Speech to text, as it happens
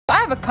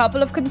have a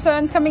couple of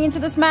concerns coming into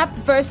this map.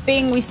 The first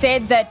being, we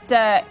said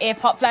that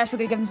if Hot Flash were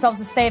going to give themselves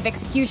a stay of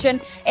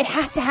execution, it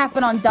had to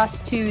happen on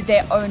Dust 2,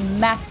 their own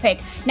map pick.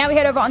 Now we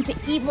head over onto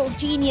Evil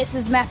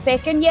Genius's map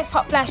pick, and yes,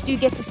 Hot Flash do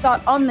get to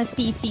start on the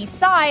CT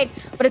side,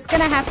 but it's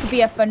going to have to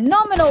be a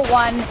phenomenal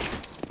one.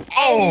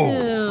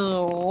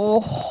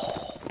 Oh!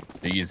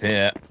 She's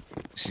here.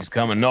 She's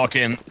coming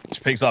knocking.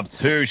 She picks up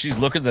 2. She's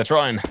looking to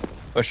try and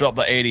push up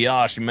the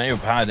ADR. She may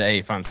have had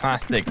a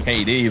fantastic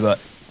KD, but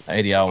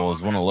ADR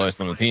was one of the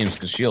lowest on the teams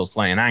because Shield's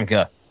playing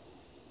anchor.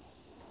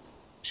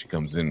 She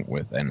comes in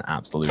with an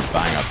absolute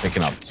banger,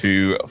 picking up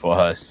 2 for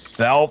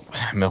herself.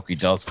 Milky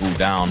does fall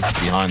down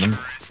behind them.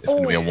 It's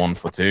going to be a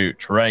 1-for-2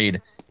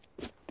 trade.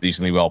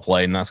 Decently well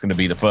played, and that's going to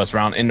be the first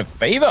round in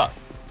favor.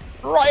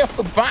 Right off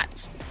the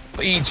bat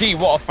for EG.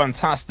 What a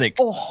fantastic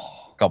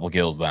couple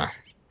kills there.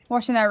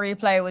 Watching that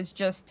replay was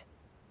just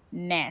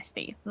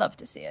nasty. Love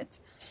to see it.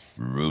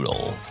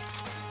 Brutal.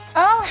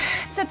 Oh,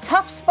 it's a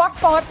tough spot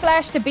for Hot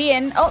Flash to be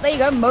in. Oh, there you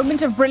go.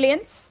 Moment of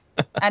brilliance.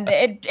 And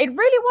it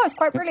really was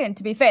quite brilliant,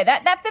 to be fair.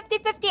 That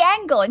 50-50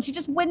 angle, and she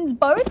just wins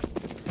both.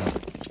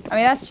 I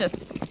mean, that's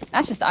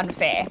just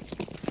unfair.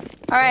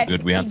 All right.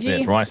 Good, we had to see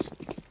it twice.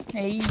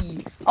 Hey.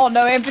 Oh,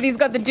 no, Empathy's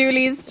got the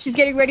dualies. She's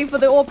getting ready for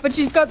the AWP, but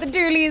she's got the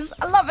dualies.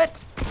 I love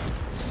it.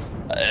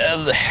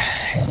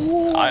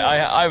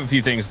 I have a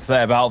few things to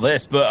say about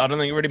this, but I don't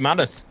think it really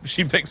matters.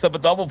 She picks up a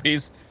double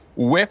piece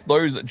with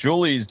those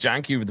Julies.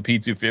 Janky with the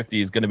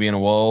P250 is going to be in a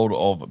world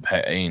of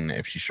pain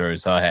if she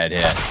shows her head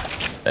here.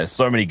 There's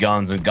so many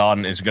guns, and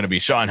Garden is going to be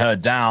shutting her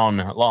down.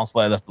 Last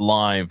player left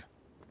alive.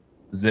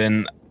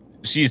 Zin,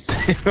 she's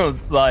on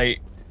site,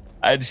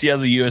 and she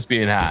has a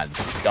USB in hand.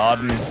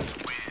 Garden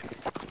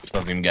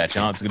doesn't even get a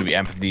chance. It's going to be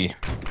Empathy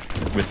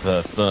with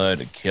the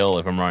 3rd kill,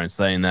 if I'm right in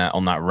saying that,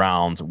 on that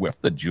round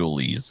with the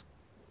Julies.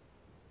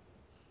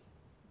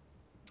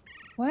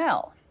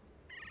 Well,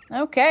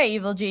 okay,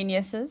 Evil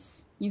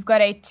Geniuses. You've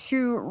got a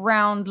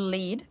 2-round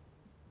lead.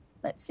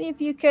 Let's see if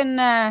you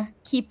can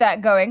keep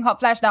that going. Hot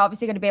Flash now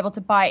obviously going to be able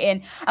to buy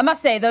in. I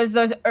must say,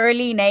 those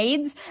early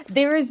nades,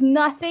 there is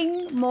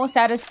nothing more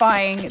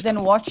satisfying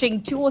than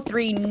watching 2 or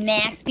 3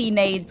 nasty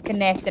nades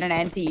connect in an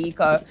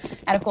anti-eco.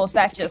 And of course,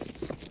 that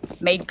just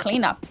made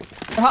cleanup.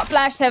 But Hot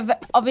Flash have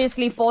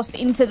obviously forced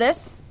into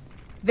this.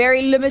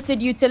 Very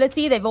limited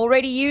utility. They've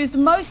already used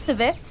most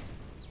of it.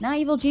 Now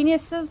Evil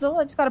Geniuses,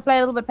 I just got to play a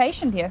little bit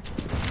patient here.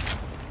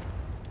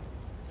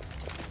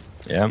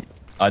 Yeah.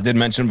 I did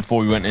mention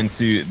before we went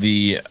into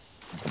the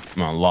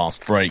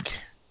last break,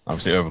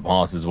 obviously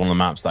Overpass is one of the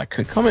maps that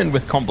could come in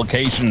with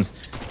complications.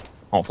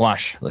 Hot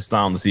Flash, let's stay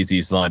on the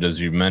CT side, as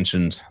you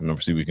mentioned, and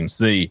obviously we can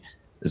see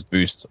this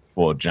boost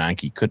for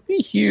Janky could be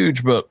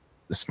huge, but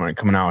the smoke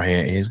coming out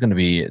here is going to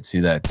be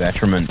to their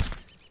detriment.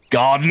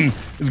 Garden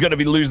is going to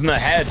be losing her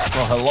head for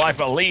her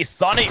life at least.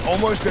 Sunny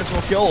almost goes for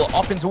a kill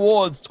up in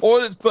towards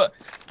toilets, but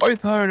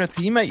both her and her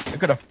teammate are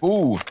going to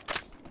fall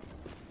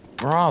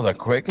rather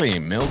quickly.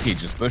 Milky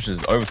just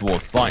pushes over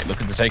towards site,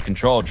 looking to take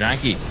control.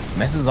 Janky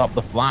messes up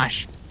the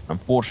flash.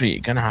 Unfortunately,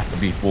 it's going to have to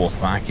be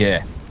forced back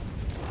here.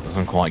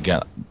 Doesn't quite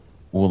get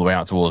all the way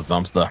out towards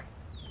Dumpster.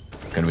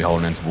 Going to be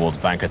holding in towards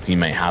bank. Her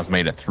teammate has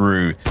made it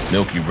through.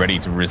 Milky ready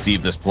to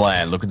receive this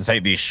player. Looking to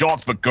take these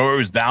shots, but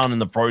goes down in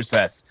the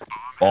process.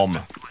 Bomb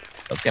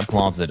does get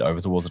planted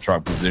over towards the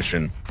truck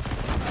position.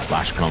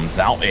 Flash comes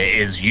out. It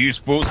is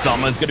useful.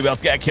 Summer's going to be able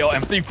to get a kill.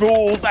 Empathy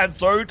falls, and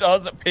so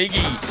does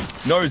Piggy.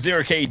 No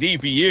 0 KD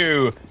for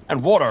you.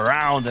 And what a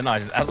round. And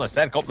as I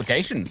said,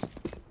 complications.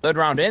 3rd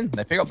round in.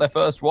 They pick up their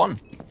first one.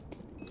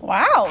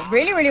 Wow,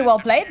 really, really well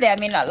played there. I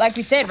mean, like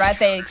we said, right,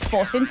 they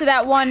forced into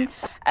that one.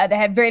 They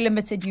had very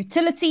limited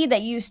utility. They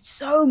used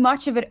so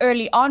much of it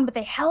early on, but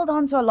they held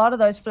on to a lot of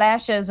those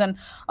flashes, and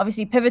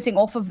obviously pivoting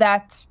off of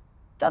that,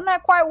 done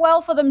that quite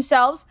well for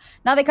themselves.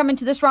 Now they come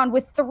into this round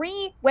with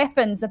 3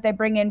 weapons that they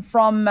bring in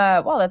from,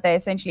 well, that they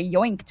essentially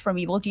yoinked from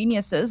Evil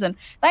Geniuses, and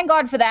thank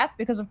God for that,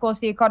 because of course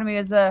the economy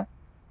is a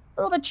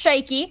little bit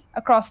shaky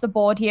across the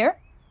board here.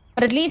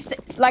 But at least,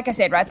 like I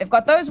said, right, they've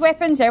got those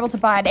weapons. They're able to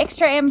buy an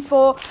extra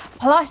M4.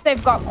 Plus,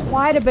 they've got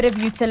quite a bit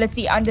of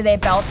utility under their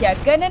belt here.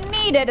 Gonna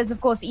need it, as of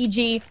course,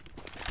 EG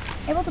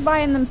able to buy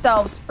in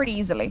themselves pretty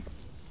easily.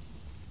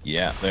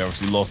 Yeah, they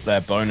obviously lost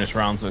their bonus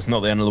round, so it's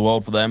not the end of the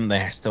world for them.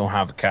 They still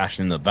have cash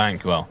in the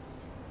bank. Well,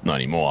 not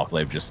anymore after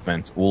they've just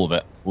spent all of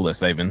it, all their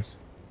savings.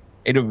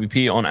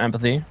 AWP on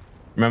Empathy.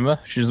 Remember,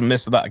 she doesn't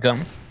miss with that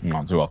gun.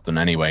 Not too often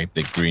anyway.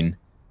 Big green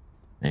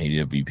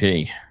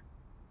AWP.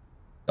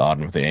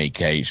 Garden with the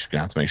AK. She's going to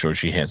have to make sure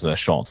she hits her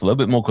shots a little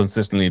bit more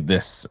consistently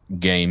this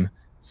game.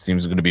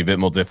 Seems going to be a bit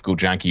more difficult.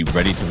 Janky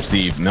ready to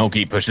receive.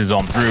 Milky pushes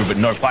on through, but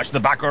no flash to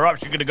back her up.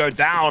 She's going to go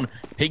down.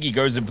 Piggy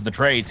goes in for the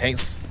trade.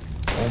 Takes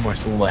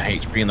almost all the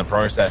HP in the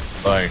process.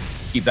 So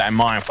keep that in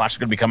mind. Flash is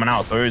going to be coming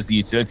out. So is the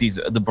utilities,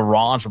 the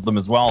barrage of them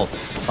as well.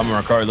 Summer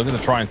and Curry looking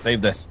to try and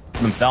save this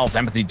themselves.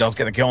 Empathy does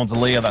get the kill onto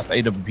Leah. That's the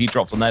AWP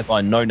dropped on their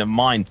side. No, never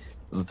mind.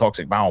 There's a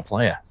toxic barrel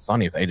player.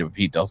 Sunny, if the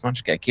AWP does manage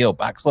to get a kill,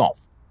 backs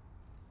off.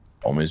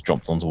 Bomb is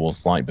dropped on towards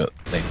site, but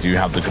they do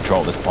have the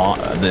control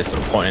at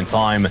this point in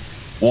time.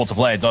 Water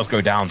player does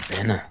go down.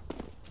 Zin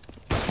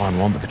Just find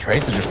one, but the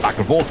trades are just back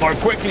and forth so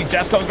quickly.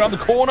 Jess comes around the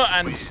corner,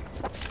 and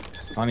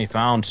Sunny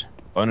found.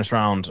 Bonus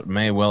round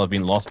may well have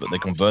been lost, but they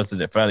converted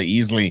it fairly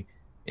easily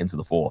into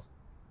the fourth.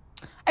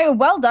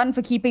 Well done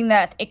for keeping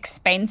that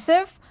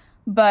expensive,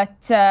 but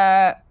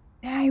yeah,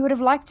 you would have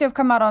liked to have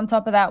come out on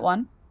top of that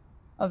one.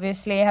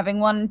 Obviously,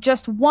 having won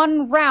just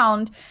one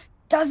round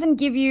doesn't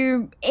give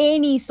you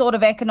any sort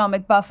of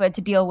economic buffer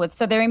to deal with,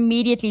 so they're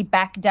immediately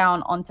back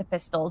down onto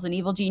pistols, and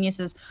Evil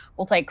Geniuses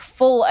will take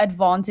full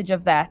advantage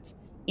of that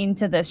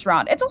into this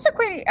round. It's also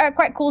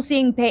quite cool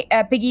seeing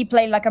Piggy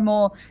play like a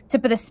more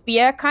tip of the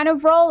spear kind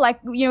of role. Like,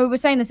 you know, we were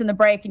saying this in the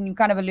break, and you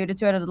kind of alluded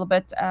to it a little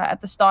bit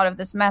at the start of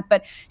this map,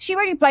 but she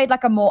really played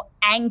like a more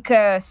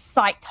anchor,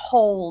 sight,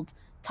 hold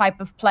type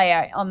of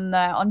player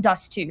on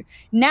Dust 2.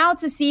 Now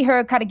to see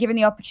her kind of given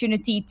the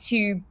opportunity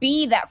to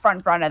be that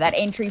front runner, that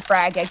entry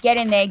fragger, get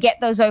in there, get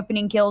those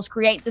opening kills,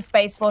 create the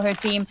space for her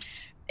team.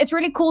 It's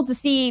really cool to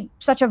see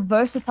such a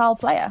versatile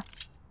player.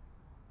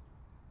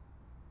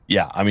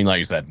 Yeah, I mean, like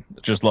you said,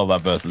 just love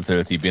that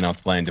versatility, being able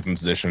to play in different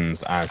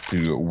positions as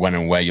to when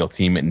and where your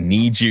team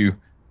needs you.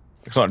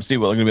 Excited to see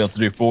what they're going to be able to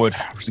do forward.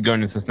 We're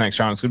going into this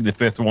next round. It's going to be the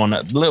fifth one.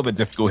 A little bit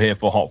difficult here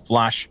for Hot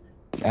Flash.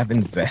 They have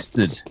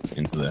invested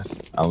into this,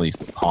 at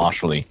least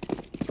partially.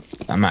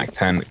 That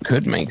MAC-10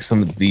 could make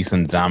some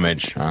decent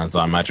damage, as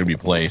I imagine will be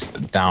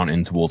placed down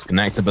in towards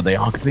Connector, but they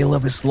are going to be a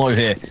little bit slow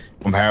here,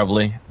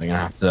 comparably. They're going to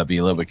have to be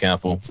a little bit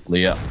careful.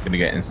 Leah going to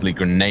get instantly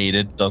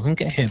grenaded. Doesn't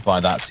get hit by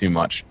that too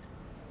much.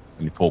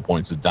 Only 4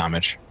 points of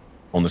damage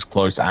on this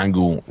close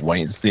angle.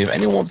 Waiting to see if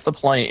anyone wants to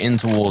play in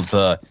towards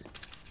oh,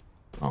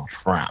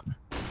 Trap.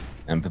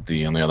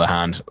 Empathy, on the other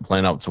hand,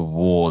 playing up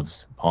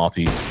towards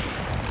Party.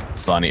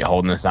 Sunny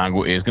holding this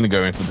angle is going to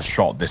go in for the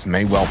shot. This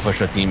may well push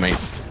her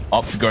teammates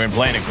up to go and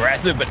playing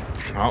aggressive, but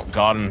oh,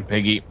 Garden,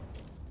 Piggy,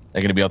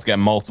 they're going to be able to get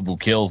multiple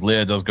kills.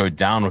 Leah does go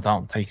down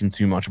without taking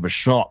too much of a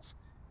shot.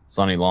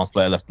 Sunny, last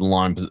player left the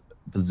line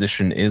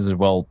position, is as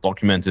well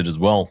documented as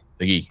well.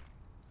 Piggy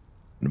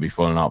going to be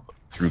following up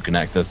through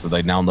Connector, so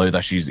they now know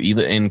that she's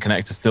either in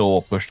Connector still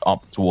or pushed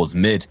up towards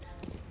mid.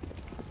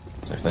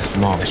 So if they're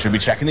smart, they should be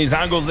checking these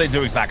angles. They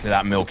do exactly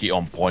that. Milky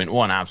on point.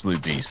 One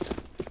absolute beast.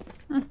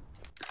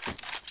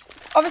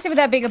 Obviously, with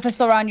that being a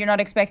pistol round, you're not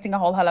expecting a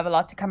whole hell of a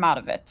lot to come out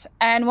of it.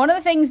 And one of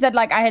the things that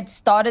like I had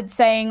started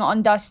saying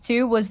on Dust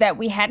 2 was that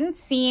we hadn't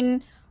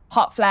seen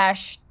Hot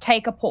Flash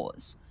take a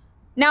pause.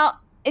 Now,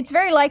 it's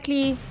very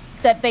likely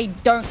that they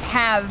don't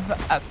have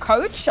a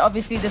coach.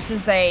 Obviously, this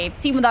is a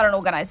team without an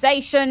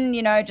organization,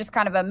 you know, just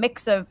kind of a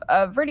mix of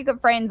really good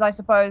friends, I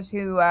suppose,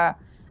 who I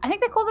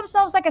think they call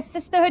themselves like a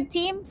sisterhood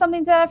team,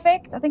 something to that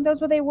effect. I think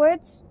those were their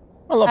words.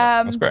 I love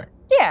it. That's great.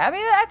 Yeah, I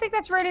mean, I think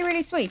that's really,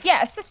 really sweet.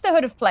 Yeah, a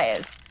sisterhood of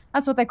players.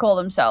 That's what they call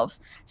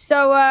themselves.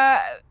 So,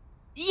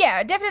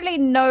 yeah, definitely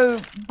no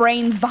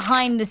brains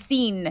behind the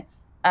scene.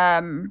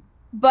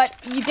 But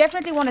you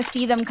definitely want to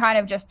see them kind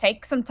of just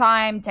take some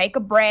time, take a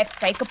breath,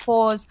 take a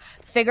pause,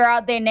 figure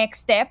out their next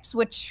steps,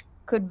 which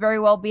could very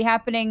well be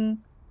happening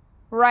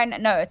right now.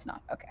 No, it's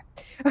not. Okay.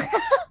 Would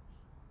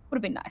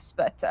have been nice,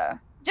 but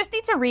just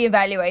need to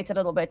reevaluate a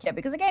little bit here,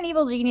 because again,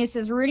 Evil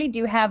Geniuses really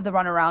do have the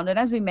runaround, and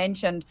as we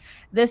mentioned,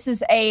 this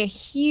is a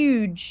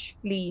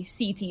hugely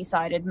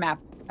CT-sided map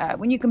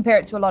when you compare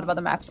it to a lot of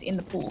other maps in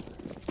the pool.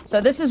 So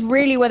this is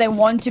really where they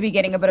want to be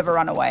getting a bit of a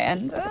runaway,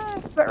 and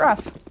it's a bit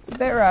rough. It's a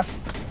bit rough.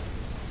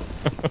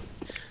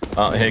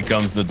 Here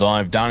comes the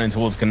dive down in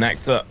towards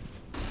Connector.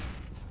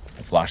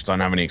 Flash don't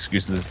have any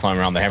excuses this time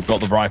around. They have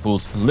got the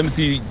rifles,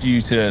 limited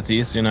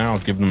utilities, you know, I'll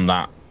give them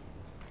that.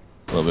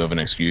 A little bit of an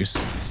excuse.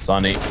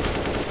 Sunny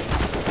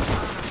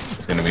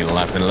is going to be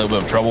left in a little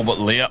bit of trouble, but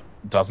Leah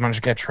does manage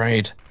to get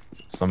trade.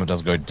 Summer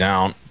does go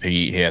down.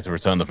 Piggy here to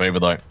return the favor,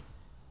 though. A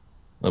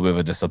little bit of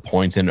a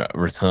disappointing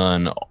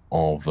return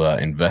of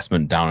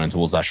investment down in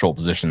towards that short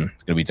position.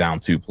 It's going to be down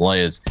 2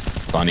 players.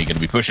 Sunny going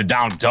to be pushing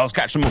down. Does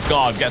catch them off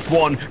guard. Gets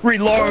one.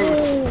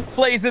 Reload.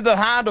 Plays in the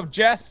hand of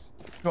Jess,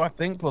 who I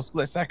think for a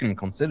split second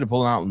considered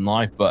pulling out the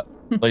knife, but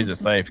plays it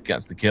safe.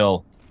 Gets the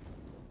kill.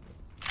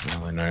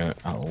 Well, they know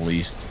at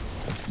least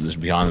this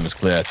position behind them is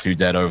clear. 2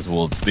 dead over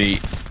towards B.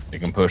 They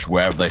can push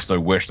wherever they so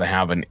wish. They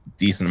have a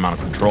decent amount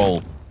of control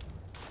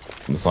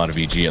on the side of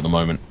EG at the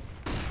moment.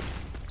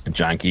 And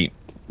Janky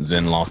is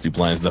in. Last 2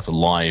 players left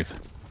alive.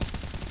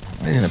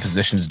 In a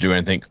position to do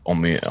anything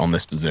on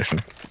this position.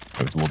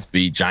 Over towards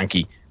B.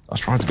 Janky. I was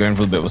trying to go in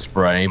for a bit of a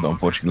spray, but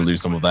unfortunately going to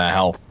lose some of their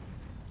health.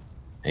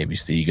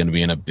 ABC going to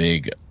be in a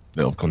big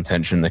bit of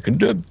contention. They could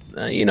do,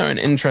 you know, an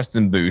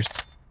interesting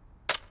boost.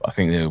 I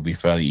think they will be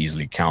fairly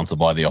easily countered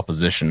by the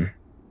opposition.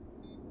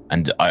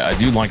 And I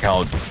do like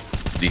how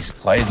these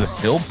players are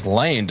still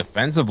playing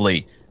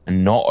defensively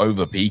and not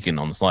over-peaking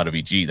on the side of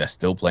EG. They're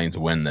still playing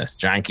to win this.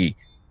 Janky,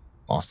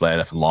 last player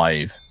left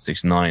alive,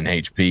 69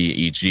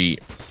 HP. EG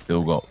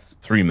still got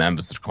 3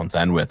 members to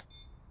contend with.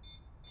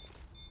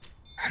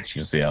 And you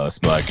can see how they're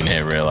smirking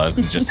here,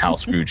 realizing just how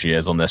screwed she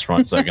is on this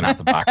front, so they're going to have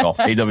to back off.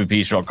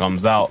 AWP shot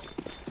comes out.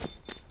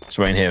 She's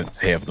waiting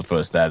here for the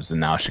first steps, and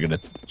now she's going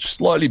to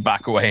slowly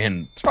back away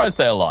and try to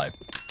stay alive.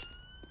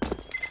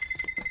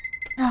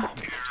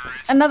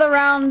 Another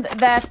round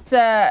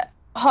that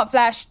Hot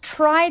Flash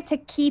tried to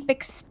keep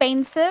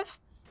expensive,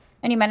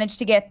 and he managed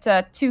to get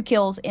 2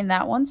 kills in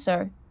that one,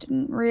 so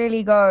didn't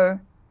really go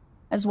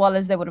as well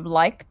as they would have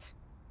liked.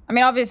 I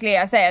mean, obviously,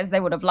 I say as they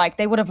would have liked.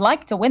 They would have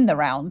liked to win the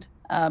round.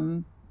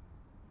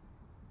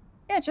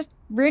 Yeah, just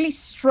really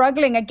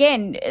struggling.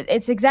 Again,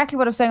 it's exactly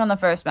what I was saying on the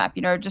first map,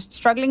 you know, just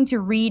struggling to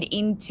read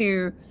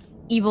into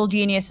Evil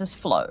Genius's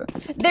flow.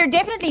 They're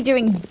definitely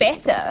doing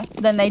better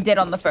than they did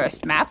on the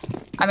first map.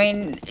 I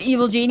mean,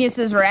 Evil Genius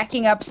is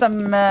racking up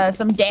some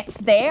deaths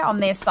there on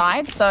their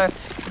side, so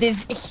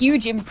there's a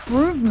huge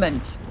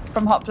improvement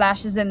from Hot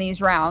Flashes in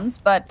these rounds,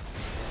 but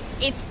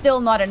it's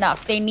still not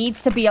enough. There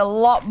needs to be a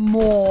lot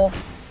more,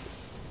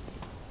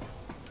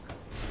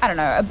 I don't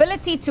know,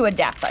 ability to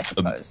adapt, I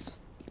suppose.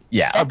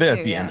 Yeah, that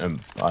ability too, yeah.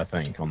 and I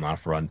think on that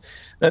front.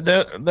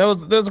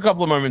 There's a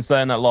couple of moments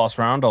there in that last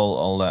round.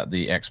 I'll let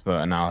the expert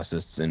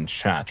analysts in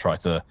chat try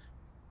to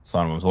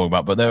decide what I'm talking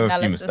about, but there were a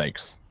few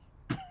mistakes.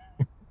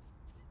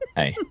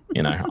 Hey,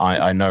 you know,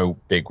 I know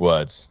big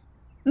words.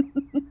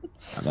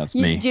 That's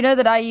me. Do you know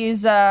that I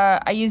use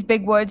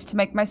big words to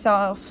make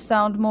myself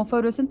sound more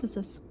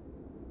photosynthesis?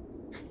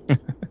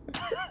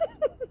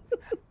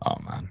 Oh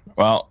man.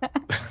 Well,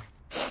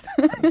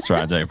 let's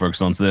try and take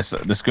focus onto this.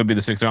 This could be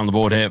the 6th round on the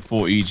board here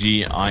for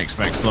EG. I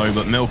expect so,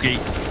 but Milky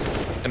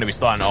going to be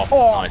starting off.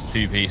 Nice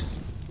 2-piece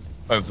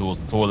over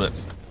towards the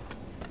toilets.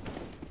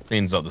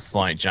 Cleans up the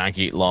slight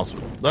janky.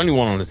 The only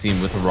one on the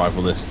team with a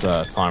rifle this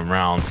time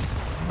round.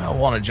 I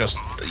want to just,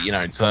 you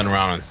know, turn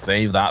around and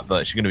save that,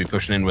 but she's going to be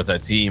pushing in with her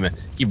team.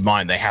 Keep in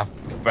mind, they have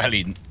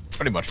pretty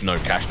much no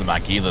cash in the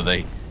back either.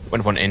 They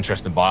went for an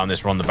interesting buy on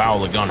this run. The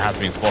barrel of the gun has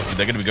been spotted.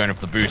 They're going to be going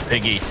for the boost.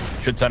 Piggy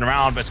should turn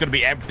around, but it's going to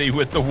be empathy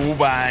with the wall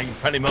bang.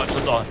 Pretty much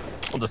on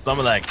the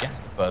summer there.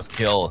 Gets the first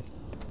kill.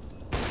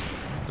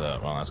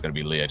 And, well, that's going to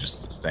be Leah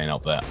just staying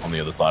up there on the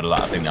other side of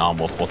that. I think the arm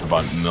was spotted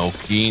by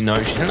Milky.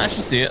 No, she didn't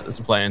actually see it. There's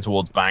a player in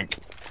towards Bank.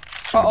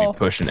 Be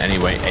pushing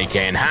anyway. AK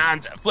in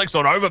hand. Flicks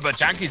on over, but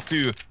Janky's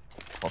too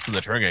close to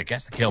the trigger.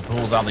 Gets the kill.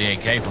 Pulls out the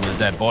AK from the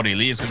dead body.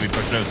 Leah's going to be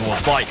pushing over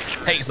towards Slight.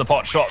 Takes the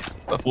pot shots,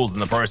 but falls in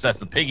the process.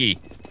 The Piggy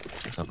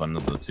picks up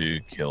another 2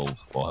 kills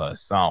for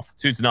herself.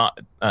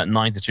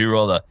 9 to 2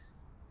 rather.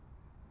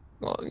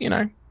 Well, you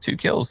know, 2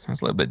 kills.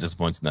 That's a little bit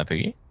disappointing there,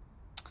 Piggy.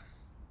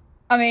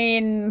 I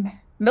mean,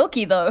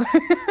 Milky though.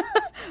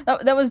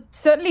 that was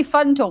certainly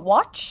fun to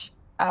watch.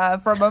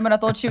 For a moment, I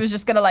thought she was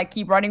just gonna like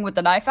keep running with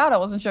the knife out. I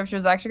wasn't sure if she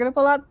was actually gonna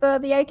pull out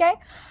the AK.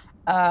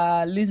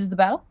 Loses the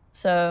battle,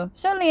 so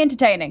certainly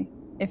entertaining,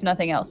 if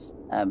nothing else.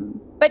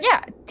 But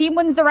yeah, team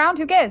wins the round.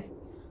 Who cares?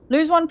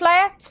 Lose one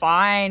player, it's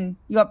fine.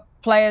 You got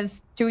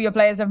players. 2 of your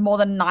players have more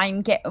than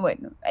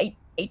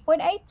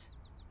 8.8.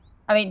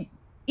 I mean,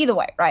 either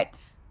way, right?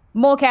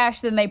 More cash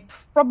than they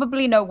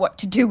probably know what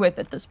to do with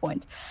at this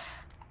point.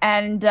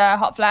 And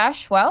Hot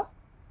Flash, well,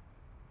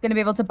 going to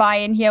be able to buy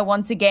in here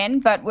once again,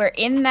 but we're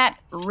in that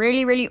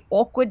really, really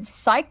awkward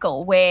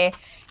cycle where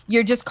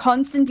you're just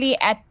constantly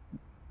at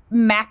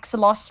max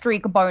loss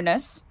streak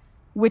bonus,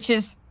 which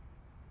is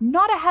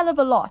not a hell of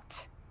a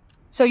lot.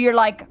 So you're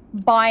like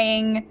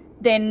buying,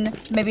 then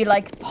maybe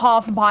like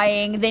half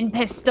buying, then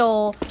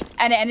pistol,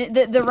 and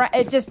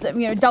it just,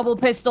 you know, double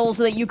pistol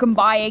so that you can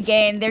buy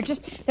again.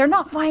 They're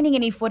not finding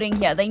any footing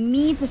here. They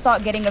need to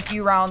start getting a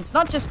few rounds,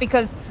 not just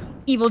because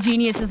Evil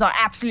Geniuses are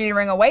absolutely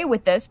running away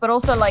with this, but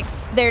also like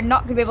they're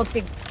not gonna be able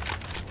to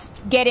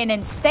get in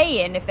and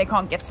stay in if they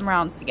can't get some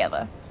rounds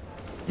together.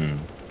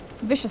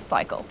 Vicious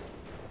cycle.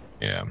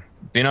 Yeah,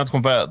 being able to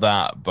convert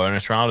that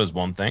bonus round is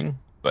one thing,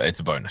 but it's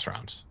a bonus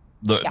round.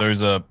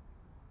 There's a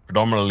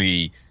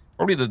predominantly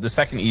probably the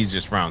second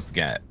easiest rounds to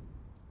get,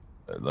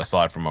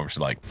 aside from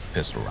obviously like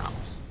pistol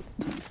rounds,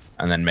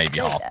 and then maybe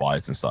half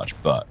buys and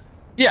such. But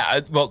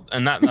yeah, well,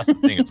 and that's the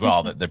thing as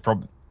well, that they're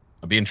probably,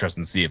 it'd be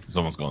interesting to see if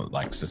someone's got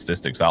like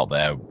statistics out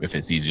there if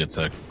it's easier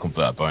to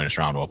convert a bonus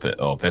round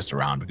or pistol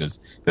round, because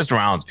pistol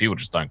rounds people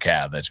just don't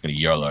care. They're just going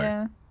to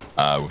YOLO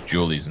with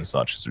dualies and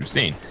such, as we've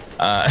seen.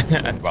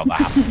 And well, that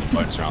happens with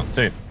bonus rounds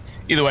too.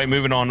 Either way,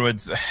 moving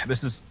onwards,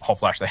 this is Hot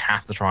Flash. They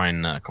have to try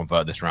and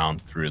convert this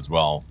round through as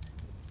well.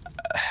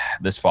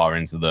 This far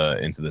into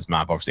this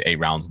map, obviously 8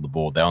 rounds on the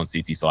board. They're on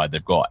CT side.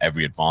 They've got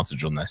every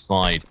advantage on their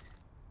side.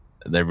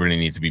 They really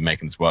need to be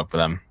making this work for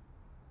them.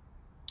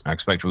 I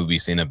expect we'll be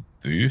seeing a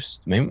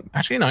boost. Maybe,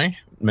 actually, no.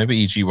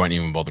 Maybe EG won't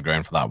even bother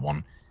going for that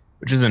one,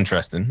 which is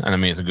interesting. And I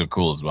mean, it's a good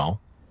call as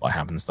well by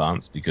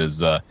happenstance,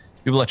 because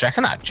people are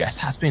checking that. Jess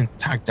has been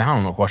tagged down.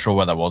 I'm not quite sure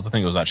where that was. I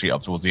think it was actually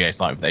up towards the A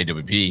side with the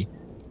AWP.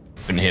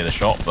 Couldn't hear the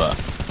shot, but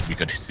we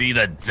could see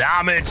the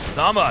damage.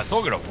 Summer,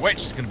 talking of which,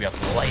 is going to be able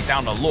to lay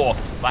down the law.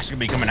 Flash is going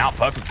to be coming out.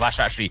 Perfect Flash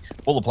actually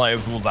pull the play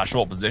over towards that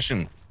short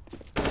position.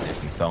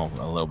 Gives themselves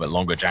a little bit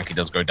longer. Janky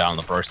does go down in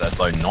the process,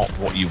 though. Not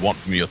what you want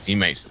from your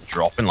teammates.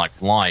 Dropping like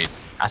flies.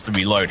 Has to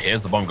reload.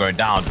 Here's the bomb going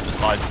down.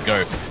 Decides to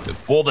go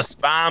for the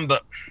spam,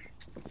 but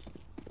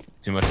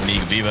too much of an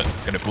eager beaver.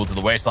 Going to fall to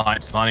the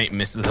wayside. Sunny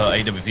misses her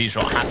AWP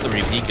shot. Has to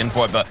re-peek in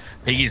for it, but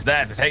Piggy's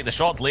there to take the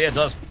shots. Leah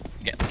does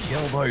get the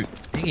kill, though.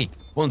 Piggy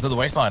falling to the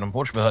wayside,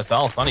 unfortunately for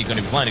herself. Sunny going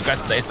to be playing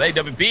aggressive. This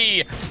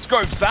AWP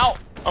scopes out.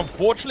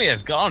 Unfortunately,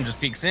 as Garden just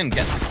peeks in,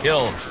 gets the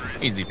kill.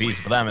 Easy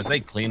peasy for them as they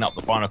clean up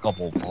the final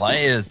couple of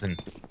players. And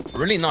a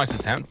really nice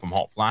attempt from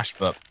Hot Flash,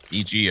 but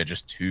EG are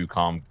just too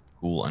calm,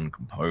 cool, and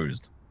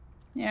composed.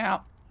 Yeah.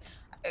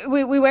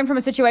 We went from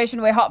a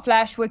situation where Hot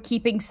Flash were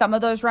keeping some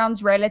of those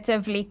rounds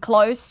relatively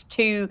close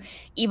to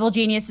Evil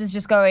Geniuses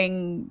just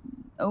going,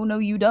 oh, no,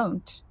 you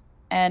don't.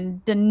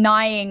 And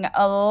denying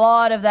a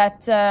lot of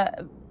that,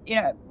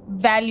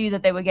 value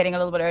that they were getting a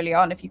little bit early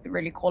on, if you could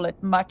really call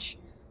it much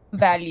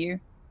value.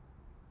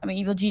 I mean,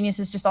 Evil Genius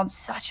is just on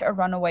such a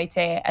runaway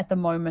tear at the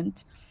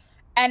moment.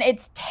 And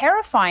it's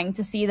terrifying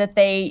to see that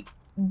they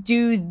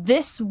do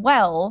this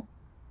well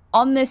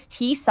on this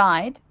T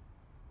side,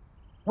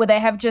 where they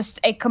have just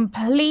a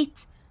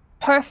complete,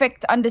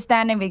 perfect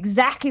understanding of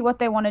exactly what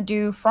they want to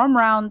do from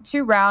round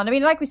to round. I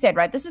mean, like we said,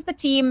 right, this is the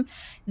team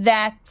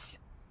that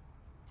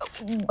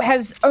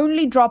has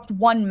only dropped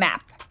one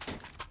map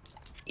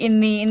in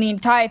the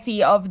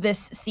entirety of this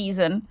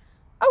season.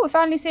 Oh, we're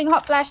finally seeing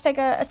Hot Flash take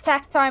a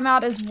attack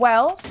timeout as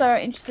well. So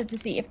interested to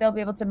see if they'll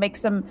be able to make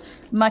some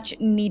much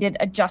needed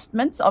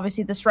adjustments.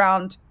 Obviously, this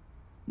round,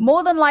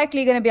 more than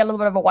likely going to be a little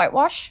bit of a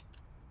whitewash.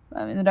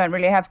 I mean, they don't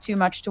really have too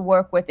much to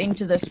work with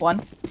into this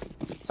one.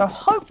 So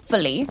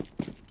hopefully,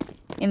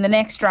 in the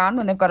next round,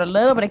 when they've got a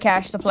little bit of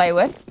cash to play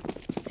with,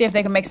 see if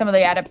they can make some of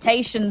the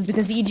adaptations,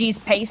 because EG's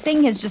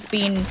pacing has just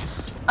been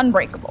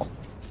unbreakable.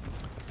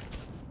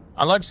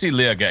 I'd like to see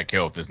Leah get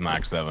killed with this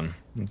Mag 7.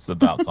 It's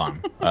about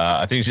time.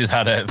 I think she's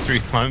had it 3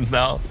 times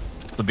now.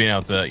 So being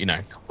able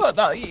to,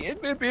 but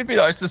it'd be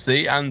nice to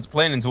see. And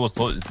playing in towards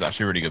toilet is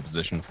actually a really good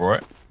position for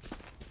it.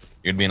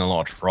 You'd be in a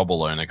lot of trouble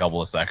though in a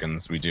couple of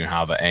seconds. We do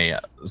have a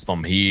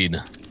Stampede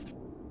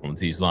on the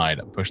T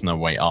side pushing their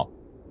way up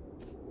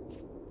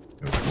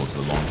towards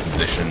the long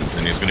positions,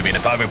 and he's going to be in a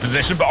perfect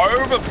position, but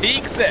over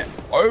peaks it,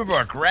 over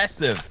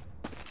aggressive.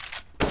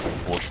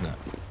 Unfortunate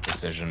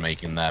decision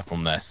making there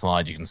from their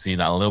side. You can see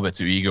that a little bit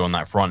too eager on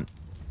that front.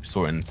 We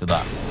saw it into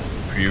that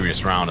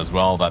previous round as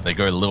well, that they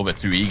go a little bit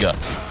too eager.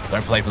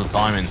 Don't play for the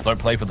timings, don't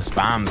play for the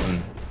spams, and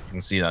you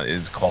can see that it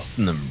is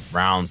costing them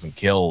rounds and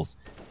kills.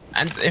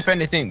 And if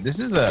anything, this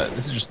is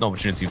just an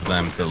opportunity for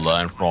them to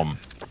learn from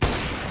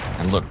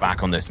and look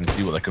back on this and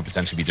see what they could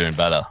potentially be doing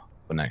better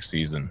for next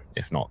season,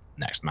 if not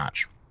next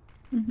match.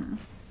 Mm-hmm.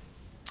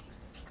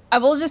 I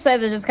will just say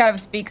that this kind of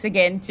speaks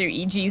again to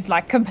EG's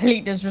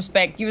complete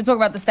disrespect. You were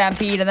talking about the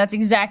Stampede, and that's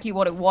exactly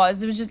what it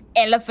was. It was just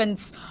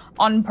elephants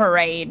on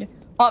parade.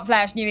 Hot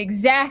Flash knew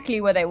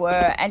exactly where they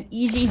were, and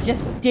EG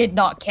just did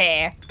not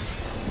care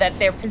that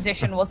their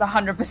position was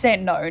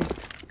 100% known.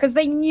 Because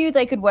they knew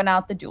they could win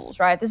out the duels,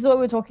 right? This is what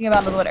we were talking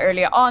about a little bit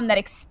earlier on, that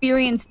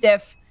experience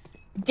diff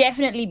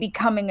definitely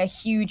becoming a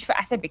huge,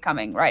 I said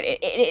becoming, right?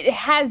 It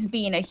has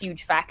been a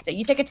huge factor.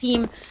 You take a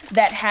team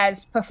that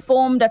has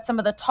performed at some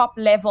of the top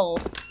level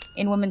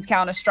in women's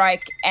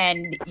Counter-Strike,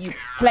 and you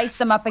place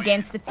them up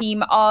against a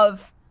team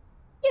of,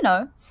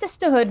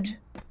 sisterhood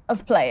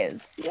of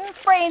players,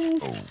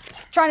 friends,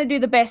 trying to do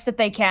the best that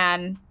they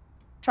can,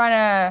 trying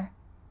to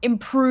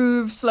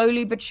improve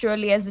slowly but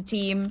surely as a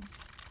team.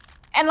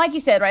 And like you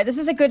said, right, this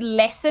is a good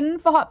lesson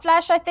for Hot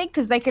Flash, I think,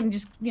 because they can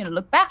just,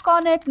 look back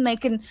on it and they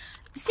can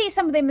see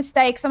some of their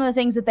mistakes, some of the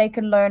things that they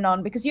can learn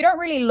on, because you don't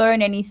really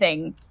learn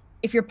anything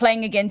if you're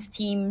playing against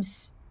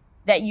teams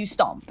that you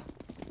stomp,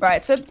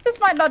 right? So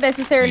this might not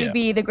necessarily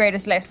be the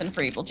greatest lesson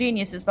for Evil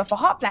Geniuses, but for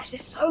Hot Flash,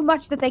 there's so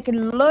much that they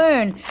can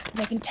learn, that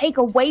they can take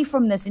away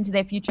from this into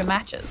their future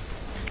matches.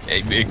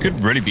 It could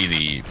really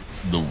be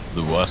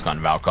the worst kind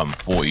of outcome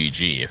for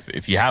EG.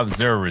 If you have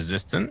zero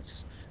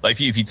resistance, like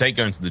if you take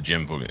going to the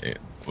gym, for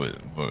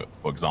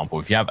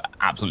example, if you have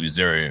absolutely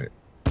zero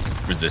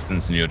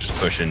resistance and you're just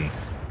pushing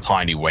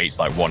tiny weights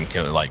like 1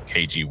 kilo, like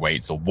kg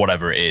weights or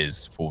whatever it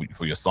is for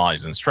your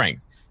size and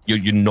strength,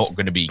 you're not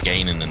going to be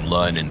gaining and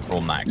learning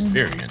from that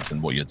experience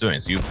and what you're doing.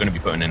 So you're going to be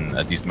putting in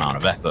a decent amount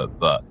of effort,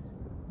 but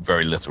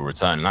very little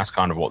return, and that's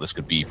kind of what this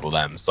could be for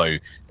them. So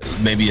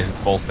maybe a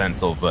false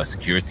sense of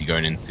security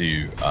going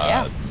into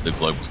the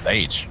global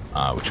stage,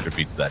 which could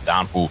be to their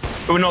downfall.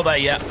 But we're not there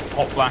yet.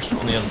 Hot Flash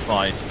on the other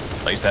side.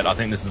 Like you said, I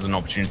think this is an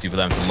opportunity for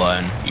them to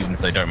learn, even if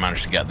they don't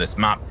manage to get this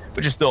map,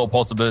 which is still a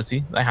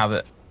possibility. They have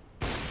it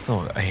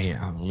still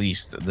at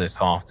least this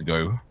half to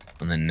go,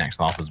 and then next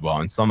half as well.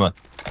 And Summer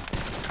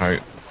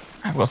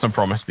have got some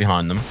promise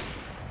behind them.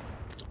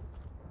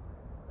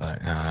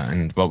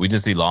 But we did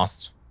see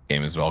last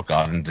game as well,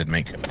 Garden did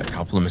make a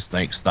couple of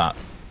mistakes that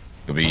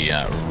could be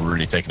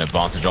really taken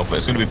advantage of, but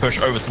it's going to be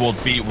pushed over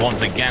towards B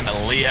once again.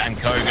 Leah and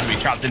Co are going to be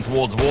trapped in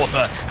towards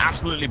water,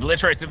 absolutely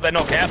obliterated if they're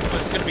not careful,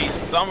 but it's going to be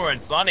Summer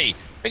and Sunny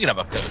picking up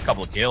a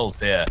couple of kills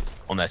here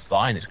on their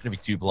side. It's going to be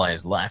 2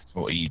 players left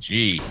for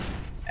EG.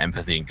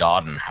 Empathy and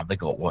Garden, have they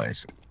got what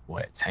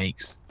it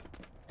takes?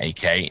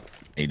 AK,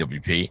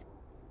 AWP.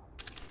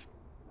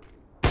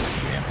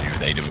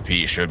 With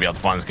AWP should be able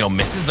to find this kill.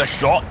 Misses the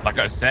shot, like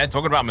I said,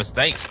 talking about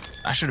mistakes.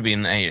 That should have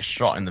been a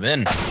shot in the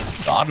bin.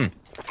 Garden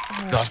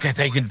does get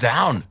taken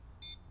down.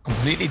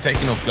 Completely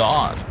taken off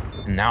guard.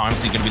 And now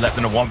Empathy going to be left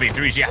in a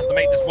 1v3. She has to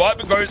make this work,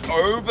 but goes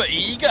over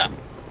eager.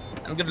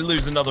 And and going to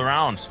lose another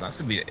round. That's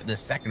going to be the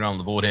second round on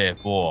the board here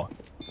for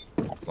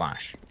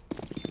Flash.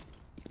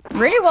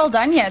 Really well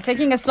done here,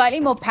 taking a slightly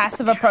more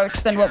passive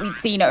approach than what we'd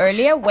seen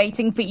earlier,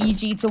 waiting for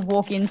EG to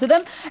walk into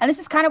them. And this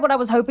is kind of what I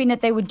was hoping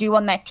that they would do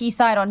on that T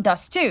side on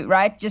Dust 2,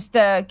 right? Just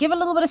give a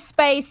little bit of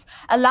space,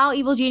 allow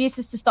Evil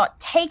Geniuses to start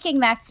taking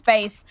that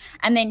space,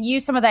 and then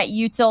use some of that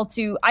util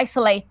to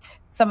isolate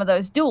some of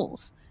those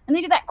duels. And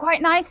they did that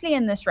quite nicely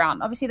in this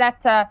round. Obviously,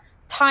 that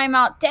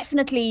timeout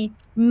definitely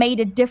made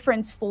a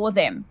difference for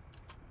them.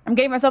 I'm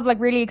getting myself like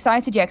really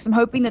excited here because I'm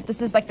hoping that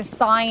this is like the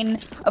sign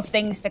of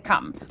things to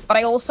come. But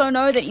I also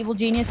know that Evil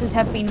Geniuses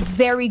have been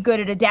very good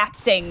at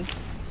adapting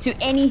to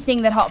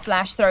anything that Hot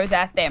Flash throws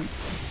at them.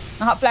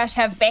 Now, Hot Flash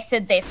have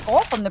bettered their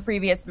score from the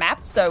previous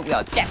map, so we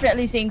are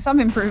definitely seeing some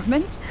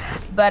improvement.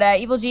 But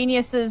Evil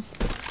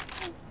Geniuses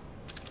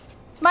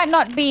might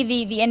not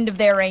be the end of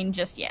their reign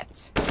just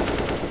yet.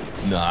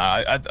 No,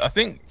 I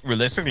think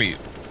realistically,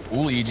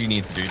 all EG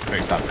needs to do to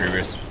fix that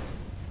previous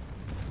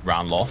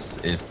round loss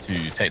is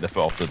to take the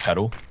foot off the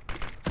pedal,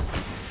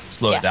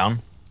 slow it down,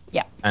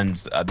 and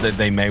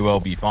they may well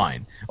be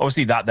fine.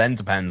 Obviously, that then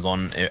depends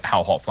on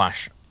how Hot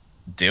Flash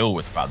deal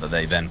with the fact that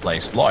they then play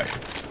slow.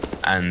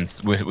 And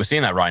we're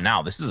seeing that right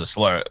now. This is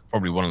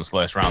probably one of the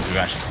slowest rounds we've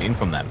actually seen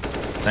from them.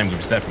 Same could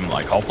be said from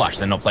like Hot Flash.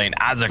 They're not playing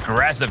as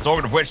aggressive.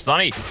 Talking of which,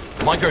 Sunny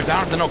might go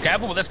down if they're not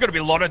careful, but there's going to be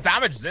a lot of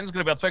damage. Zin's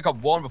going to be able to pick up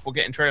one before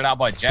getting traded out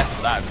by Jess.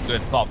 So that's a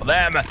good start for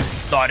them.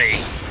 Sunny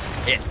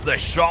hits the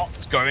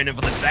shot, going in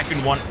for the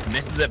second one,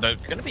 misses it,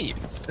 but going to be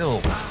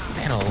still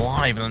staying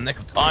alive in the nick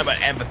of time.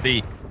 But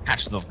Empathy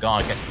catches off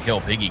guard, gets the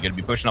kill. Piggy going to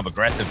be pushing up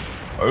aggressive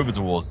over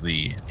towards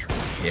the truck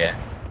here.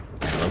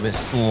 A little bit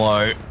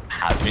slow,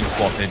 has been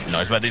spotted,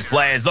 knows where these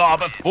players are,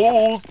 but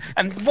fools.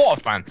 And what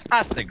a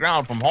fantastic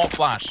round from Hot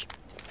Flash.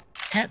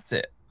 Kept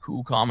it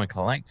cool, calm, and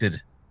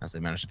collected as they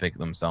managed to pick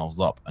themselves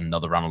up.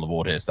 Another round on the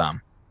board here,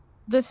 Sam.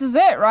 This is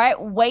it, right?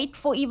 Wait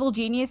for Evil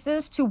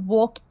Geniuses to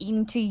walk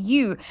into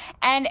you.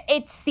 And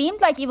it seemed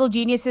like Evil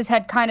Geniuses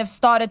had kind of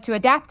started to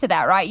adapt to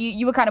that, right?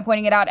 You were kind of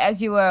pointing it out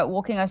as you were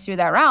walking us through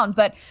that round,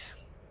 but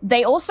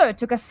they also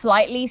took a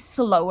slightly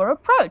slower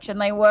approach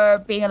and they were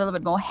being a little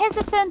bit more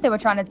hesitant. They were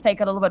trying to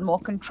take a little bit more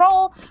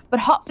control,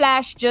 but Hot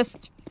Flash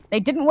they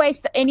didn't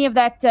waste any of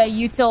that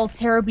util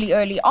terribly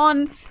early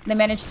on. They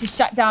managed to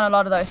shut down a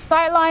lot of those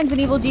sightlines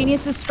and Evil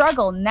Geniuses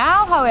struggle.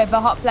 Now, however,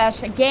 Hot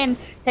Flash, again,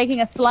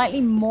 taking a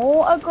slightly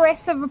more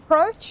aggressive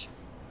approach.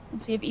 We'll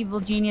see if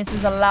Evil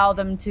Geniuses allow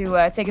them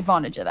to take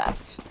advantage of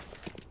that.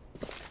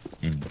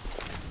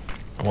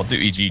 And what do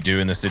EG do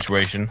in this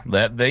situation?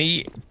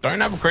 They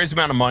don't have a crazy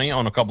amount of money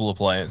on a couple of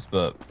players,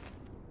 but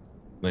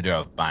they do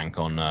have bank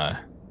on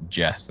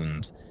Jess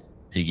and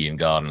Piggy and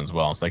Garden as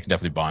well, so they can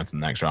definitely buy into the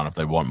next round if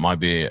they want. Might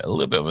be a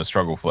little bit of a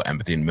struggle for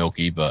Empathy and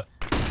Milky, but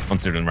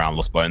considering round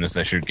loss bonus,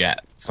 they should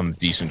get some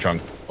decent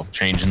chunk of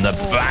change in the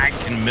bank.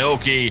 And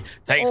Milky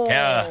takes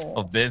care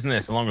of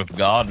business along with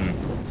Garden.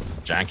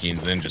 Janky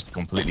and Zin just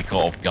completely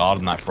caught off guard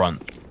on that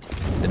front.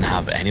 Didn't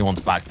have anyone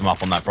to back them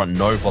up on that front.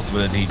 No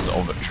possibilities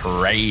of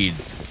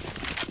trades.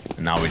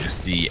 And now we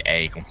just see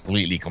a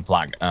completely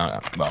collapsed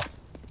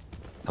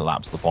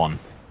upon.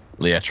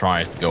 Leah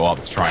tries to go up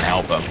to try and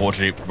help, but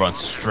unfortunately runs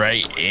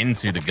straight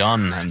into the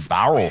gun and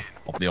barrel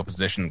of the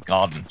opposition.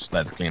 Garden just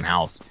there to clean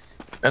house.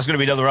 That's going to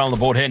be another round on the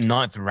board here.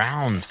 9th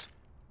round.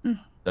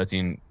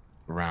 13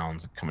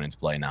 rounds coming into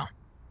play now.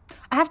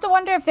 I have to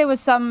wonder if there was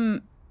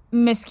some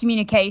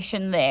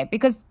miscommunication there,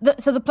 because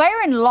the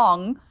player in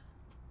long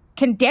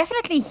can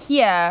definitely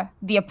hear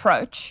the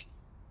approach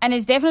and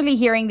is definitely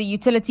hearing the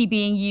utility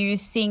being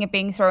used, seeing it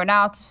being thrown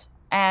out,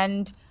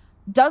 and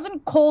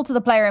doesn't call to the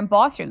player in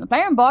bathroom. The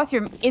player in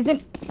bathroom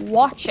isn't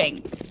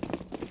watching.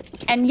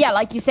 And yeah,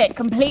 like you said,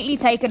 completely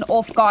taken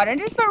off guard. And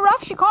it's a bit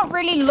rough. She can't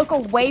really look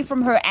away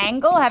from her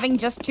angle, having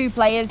just two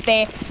players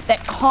there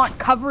that can't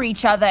cover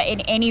each other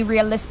in any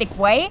realistic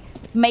way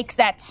makes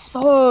that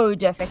so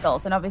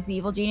difficult. And obviously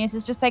Evil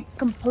Geniuses just take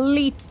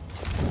complete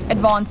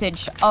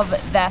advantage of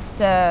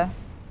that,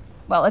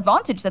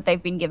 advantage that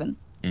they've been given.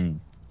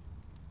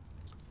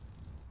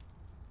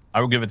 I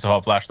will give it to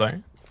Hot Flash though.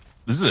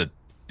 This is a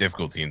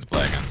difficult team to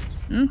play against.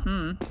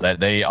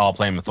 They are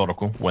playing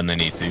methodical when they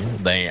need to.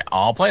 They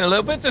are playing a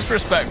little bit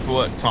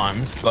disrespectful at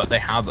times, but they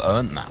have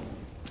earned that.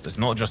 It's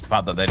not just the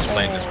fact that they're just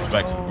playing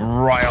disrespectful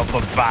right off the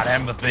bat.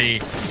 Empathy.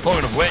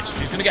 Talking of which,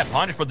 he's going to get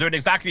punished for doing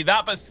exactly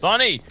that, but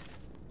Sunny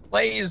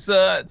plays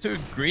too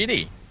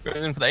greedy.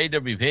 Goes in for the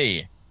AWP.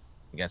 He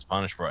gets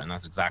punished for it, and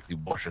that's exactly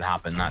what should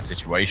happen in that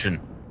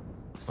situation.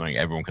 It's something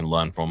everyone can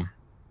learn from.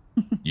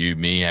 You,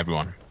 me,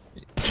 everyone.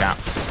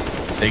 Chat.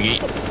 Piggy.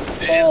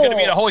 It's going to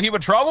be in a whole heap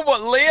of trouble,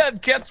 but Leah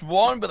gets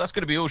one, but that's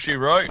going to be all she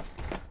wrote.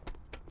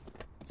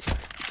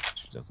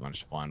 She does manage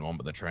to find one,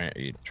 but the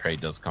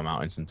trade does come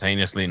out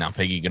instantaneously. Now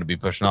Piggy going to be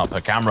pushing up her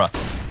camera.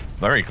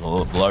 Very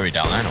blurry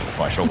down there. Not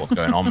quite sure what's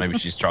going on. Maybe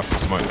she's chucked the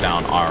smoke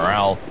down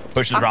IRL.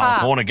 Pushes around the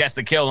corner, gets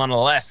the kill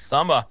nonetheless.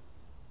 Summer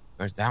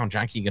goes down.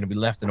 Janky going to be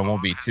left in a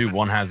 1v2.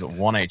 One has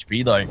 1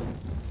 HP though.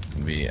 It's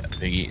going to be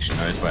Piggy. She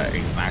knows where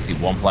exactly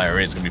one player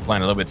is. Going to be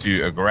playing a little bit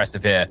too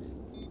aggressive here.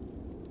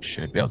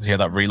 Should be able to hear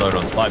that reload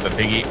on site, but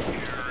Piggy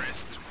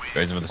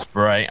goes over the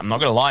spray. I'm not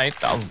going to lie,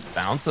 that was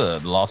down to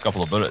the last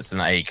couple of bullets in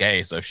that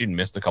AK, so if she'd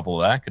missed a couple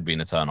there, could be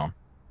in a turn on.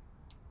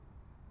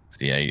 With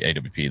the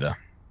AWP there.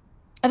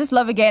 I just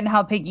love again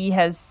how Piggy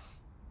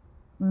has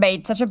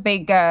made such a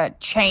big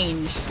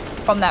change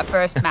from that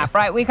first map,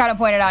 right? We kind of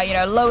pointed out, you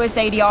know, lowest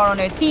ADR on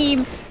her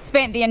team,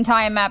 spent the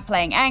entire map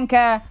playing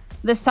anchor.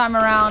 This time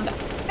around,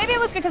 maybe it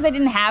was because they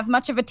didn't have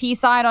much of a T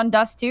side on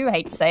Dust 2. I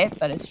hate to say it,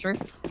 but it's true.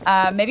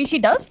 Maybe she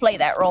does play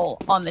that role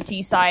on the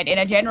T side in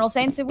a general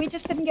sense, and we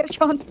just didn't get a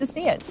chance to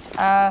see it.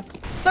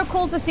 So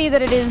cool to see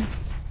that it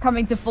is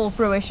coming to full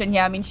fruition.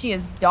 Yeah, I mean, she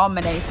is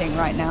dominating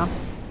right now.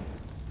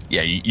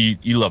 Yeah,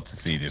 you love to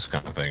see these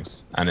kind of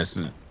things, and it's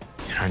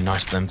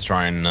nice for them to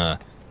try and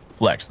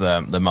flex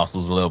their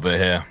muscles a little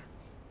bit here,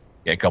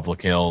 get a couple of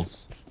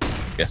kills,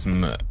 get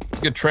some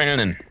good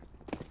training in.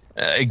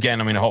 Again,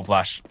 I mean, a Hot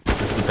Flash.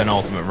 This is the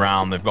penultimate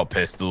round. They've got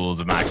pistols,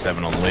 a Max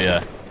 7 on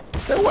Leah.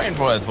 Still waiting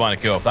for her to find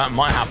a kill. If that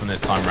might happen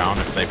this time round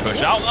if they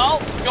push out. Oh,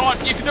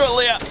 God, you can do it,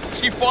 Leah.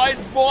 She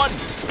finds one.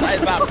 That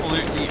is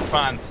absolutely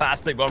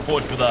fantastic. But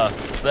unfortunately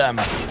for them,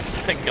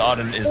 the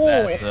Garden is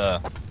there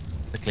to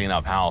clean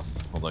up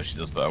house. Although she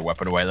does put her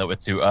weapon away a little bit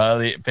too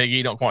early.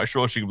 Piggy, not quite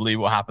sure she can believe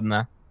what happened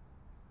there.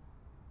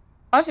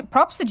 Honestly,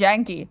 props to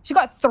Janky. She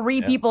got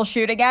 3 people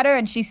shooting at her,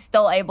 and she's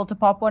still able to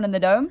pop one in the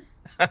dome.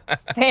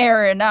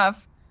 Fair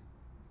enough.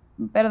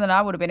 Better than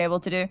I would have been able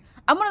to do.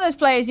 I'm one of those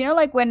players, you know,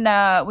 like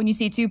when you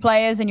see 2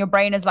 players and your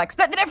brain is like,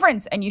 split the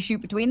difference, and you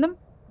shoot between them?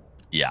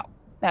 Yeah.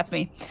 That's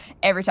me.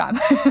 Every time.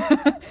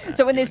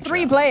 So when there's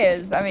 3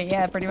 players, I mean,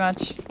 yeah, pretty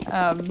much.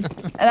 And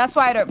that's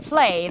why I don't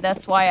play.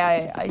 That's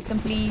why I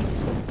simply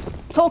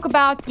talk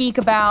about, geek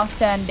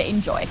about, and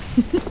enjoy.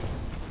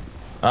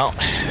 Well,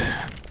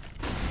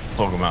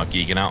 talking about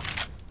geeking out.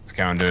 Let's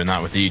carry on doing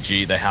that with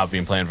EG. They have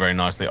been playing very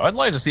nicely. I'd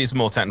like to see some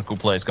more technical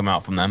plays come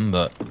out from them,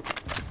 but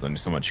there's only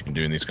so much you can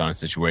do in these kind of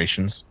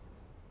situations.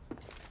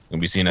 We'll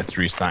be seeing a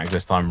 3 stack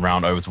this time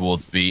round over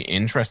towards B.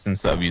 Interesting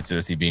set of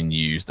utility being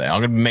used. They are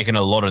going to be making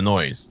a lot of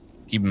noise.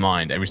 Keep in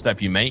mind, every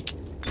step you make,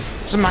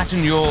 just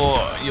imagine you're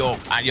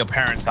at your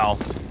parents'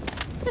 house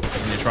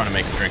and you're trying to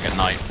make a drink at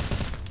night.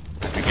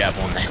 Be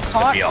careful on this. It's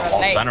going to be a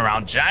hot run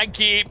around.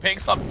 Janky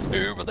picks up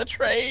 2, but the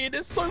trade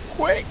is so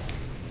quick.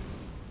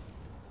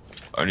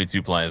 Only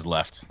 2 players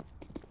left.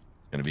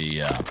 Going to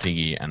be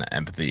Piggy and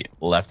Empathy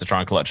left to try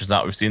and clutch us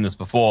out. We've seen this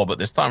before, but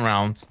this time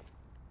around,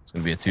 it's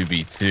going to be a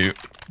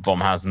 2v2. Bomb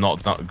has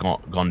not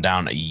gone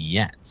down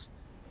yet. It's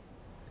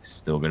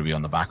still going to be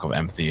on the back of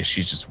Empathy.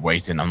 She's just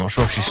waiting. I'm not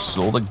sure if she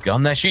saw the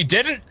gun there. She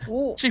didn't.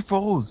 Ooh. She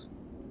falls.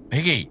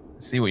 Piggy,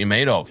 let's see what you're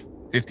made of.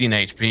 15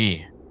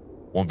 HP.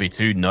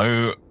 1v2.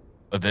 No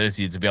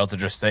ability to be able to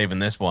just save in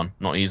this one.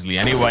 Not easily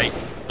anyway.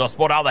 Does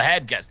spot out the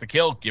head. Gets the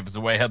kill. Gives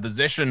away her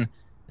position.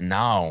 And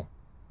now,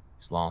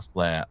 this last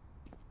player,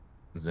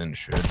 Zin,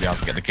 should be able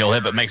to get the kill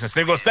here, but makes a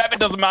single step. It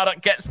doesn't matter.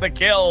 Gets the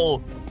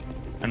kill.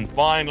 And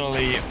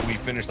finally, we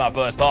finished that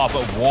first half,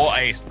 but what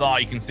a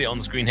start. You can see it on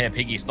the screen here.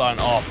 Piggy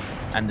starting off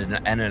and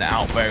ending it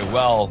out very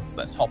well. So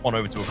let's hop on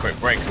over to a quick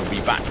break. We'll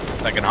be back for the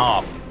second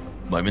half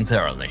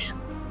momentarily.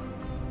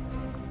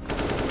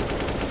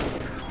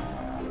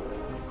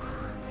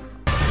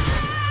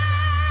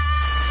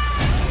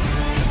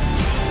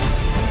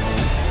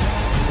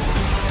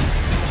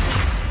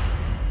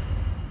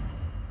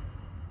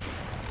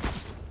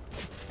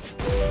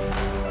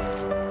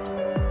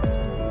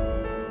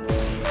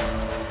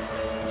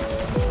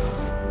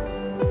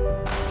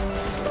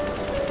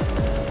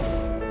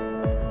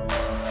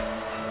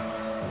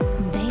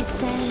 They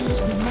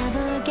said we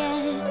never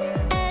get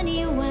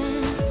anywhere,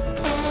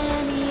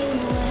 anywhere.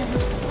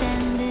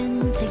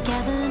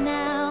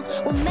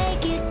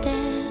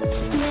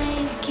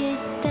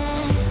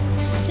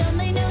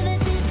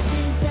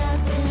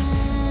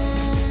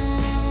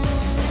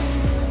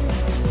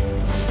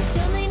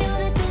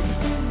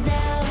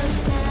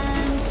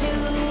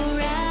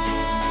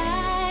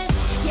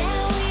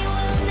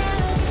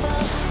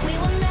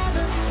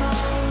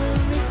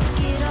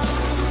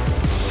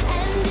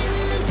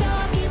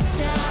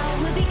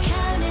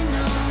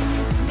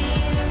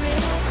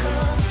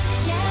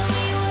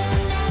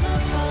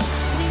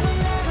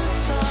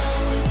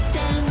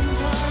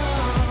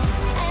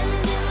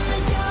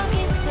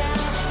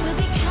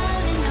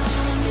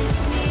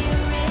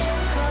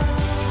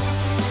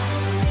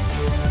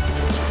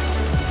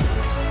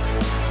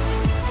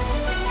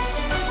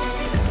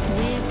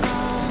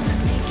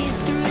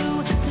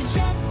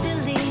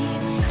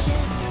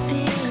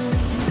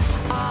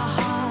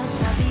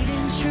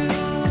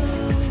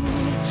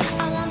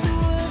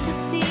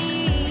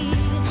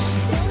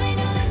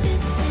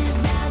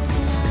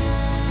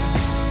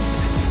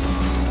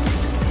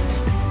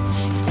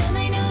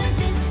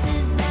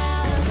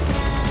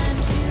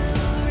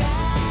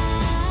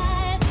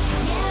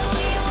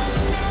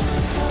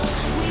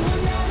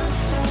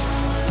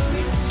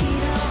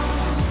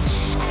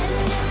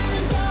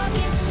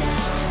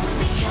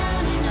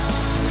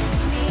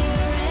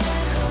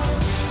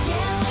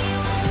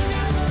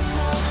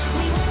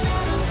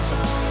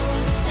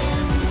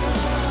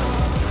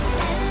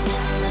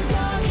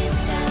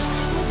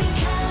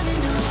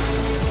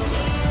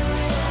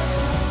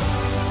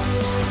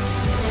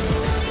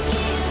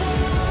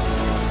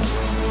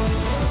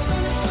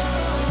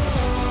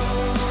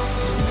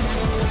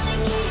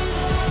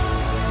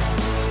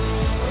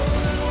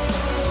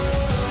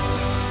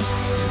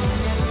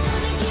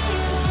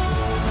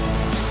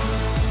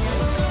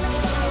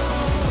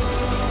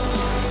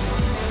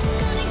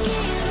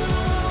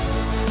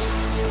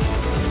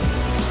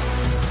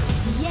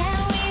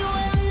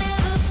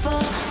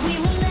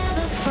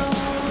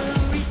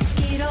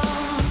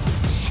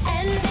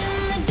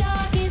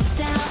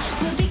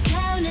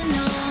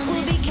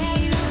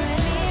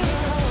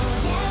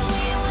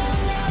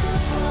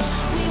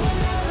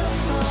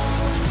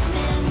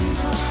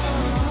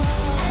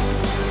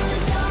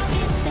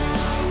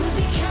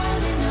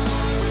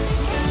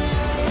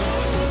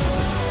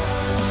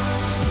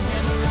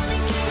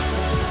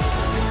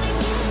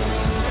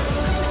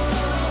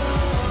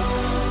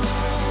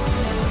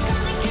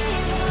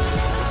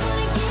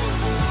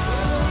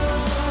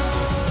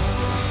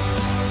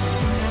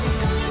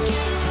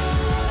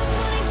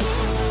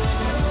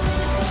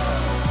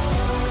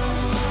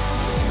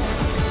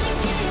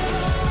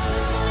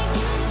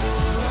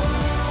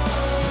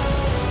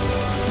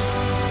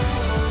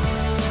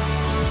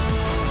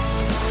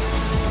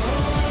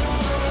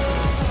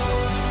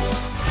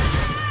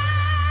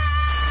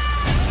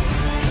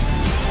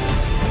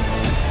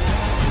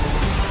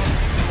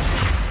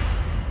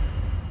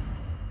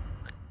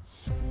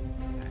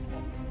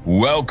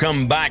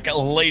 Welcome back,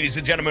 ladies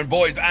and gentlemen,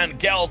 boys and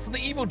girls, to the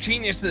Evil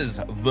Geniuses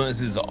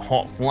versus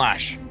Hot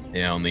Flash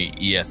here on the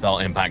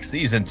ESL Impact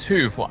Season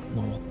 2 for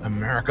North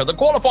America, the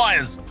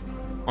qualifiers.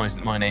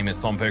 My name is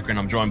Tom Poker, and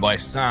I'm joined by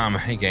Sam,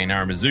 aka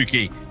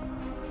Naramizuki.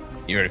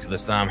 You ready for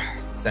this, Sam?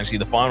 Essentially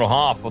the final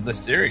half of this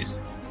series.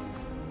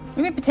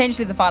 You mean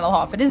potentially the final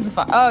half? It is the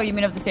final. Oh, you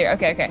mean of the series?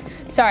 Okay, okay.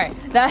 Sorry,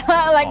 that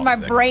like my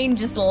brain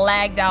just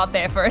lagged out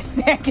there for a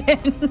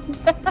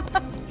second.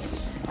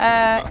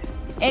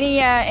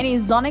 Any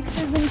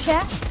Zonixes in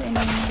chat?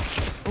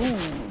 Ooh,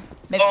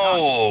 maybe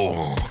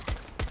not.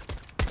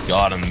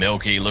 God, and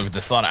Milky look at the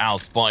start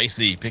out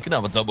spicy, picking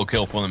up a double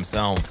kill for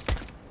themselves.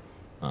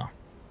 Oh,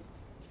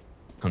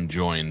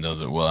 conjoined, as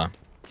it were.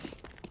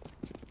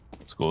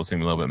 Scores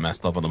seem a little bit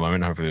messed up at the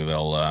moment. Hopefully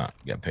they'll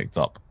get picked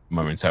up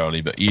momentarily.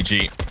 But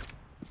EG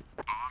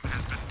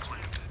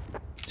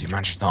do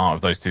manage to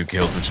have those 2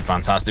 kills, which is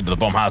fantastic. But the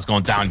bomb has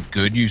gone down.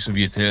 Good use of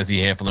utility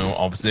here for the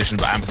opposition.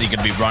 But Empathy going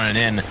to be running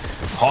in,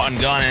 hot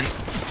and gunning.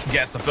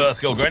 Gets the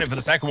first kill, going in for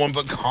the second one,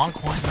 but can't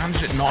quite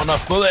manage it. Not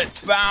enough bullets.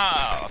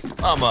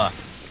 Summer,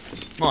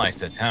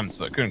 nice attempt,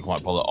 but couldn't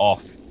quite pull it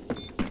off.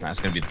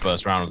 That's going to be the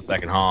first round of the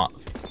second half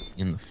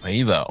in the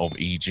favor of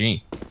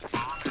EG.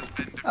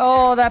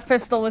 Oh, that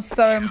pistol was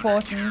so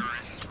important.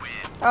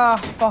 Oh,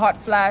 for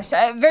Hot Flash.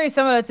 Very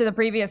similar to the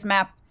previous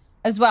map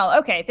as well.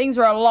 Okay, things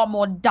were a lot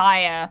more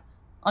dire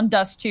on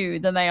Dust 2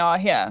 than they are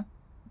here.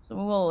 So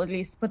we'll at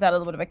least put that a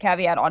little bit of a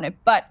caveat on it.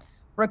 But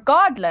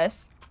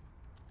regardless,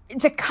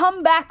 to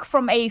come back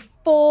from a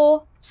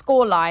 4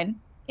 scoreline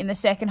in the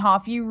second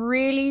half, you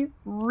really,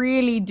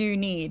 really do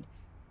need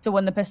to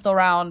win the pistol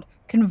round,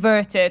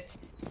 convert it,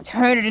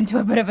 turn it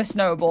into a bit of a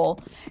snowball.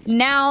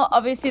 Now,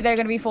 obviously, they're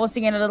going to be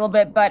forcing in a little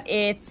bit, but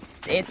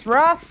it's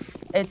rough.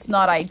 It's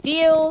not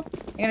ideal.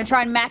 They're going to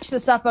try and match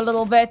this up a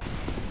little bit.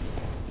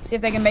 See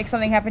if they can make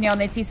something happen here on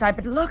their T side.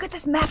 But look at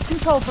this map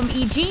control from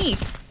EG.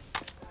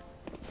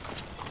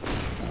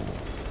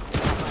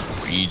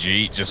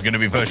 EG just going to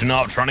be pushing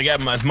up, trying to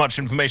get as much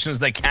information as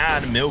they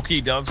can.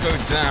 Milky does go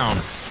down.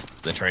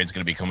 The trade's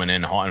going to be coming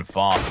in hot and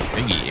fast.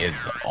 Piggy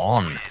is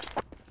on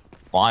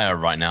fire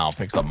right now.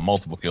 Picks up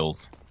multiple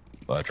kills.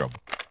 Trouble.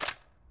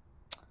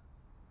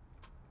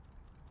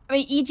 I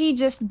mean, EG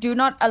just do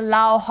not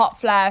allow Hot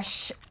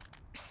Flash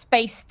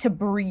space to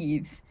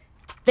breathe.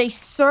 They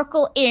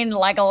circle in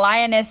like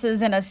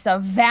lionesses in a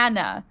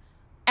savannah.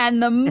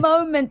 And the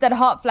moment that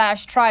Hot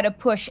Flash try to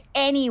push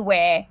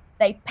anywhere,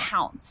 they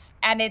pounce.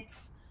 And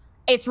it's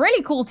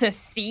really cool to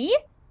see.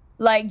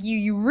 Like,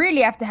 you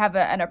really have to have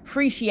an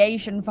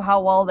appreciation for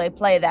how well they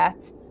play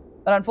that.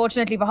 But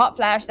unfortunately for Hot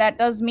Flash, that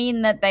does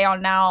mean that they are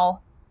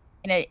now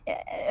in a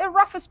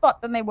rougher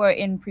spot than they were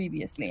in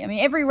previously. I mean,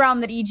 every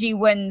round that EG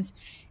wins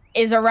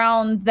is a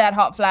round that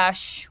Hot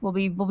Flash will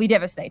be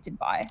devastated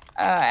by.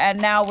 And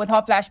now with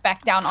Hot Flash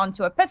back down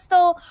onto a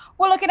pistol,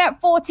 we're looking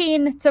at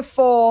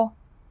 14-4.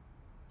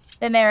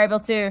 Then they're able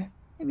to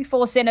maybe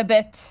force in a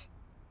bit.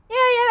 Yeah,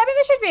 I mean,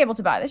 they should be able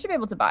to buy. They should be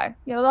able to buy.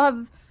 You know,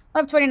 they'll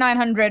have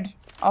 2,900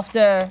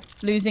 after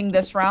losing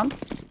this round,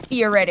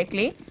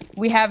 theoretically.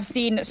 We have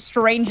seen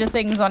stranger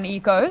things on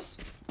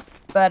ecos.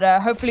 But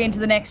hopefully into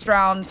the next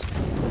round,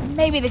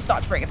 maybe they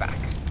start to bring it back.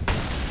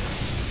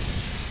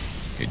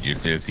 Good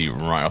utility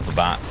right off the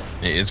bat.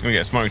 It is going to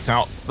get smoked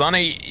out.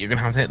 Sunny, you're going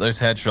to have to hit those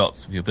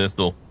headshots with your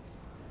pistol.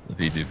 The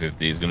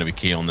P250 is going to be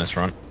key on this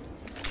run.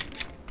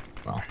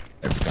 Well,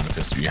 every kind of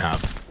pistol you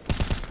have.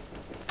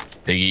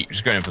 Piggy,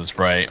 just going in for the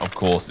spray. Of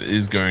course, it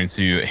is going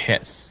to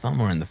hit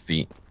somewhere in the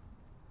feet.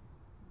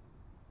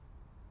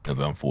 It'll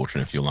be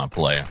unfortunate if you're that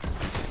player.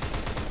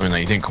 I mean,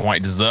 he didn't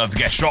quite deserve to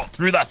get shot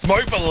through that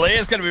smoke, but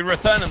Leah's going to be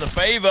returning the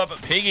favor. But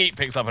Piggy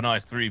picks up a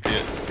nice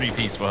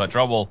three-piece for her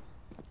trouble.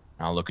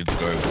 Now looking to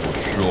go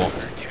for short.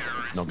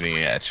 Not going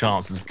to get a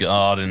chance as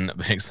Garden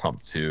picks up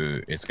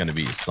 2. It's going to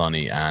be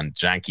Sunny and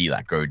Janky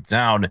that go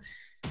down.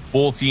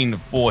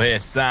 14-4 here.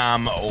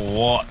 Sam,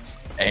 what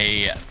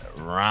a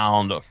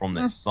round from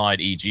this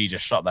side. EG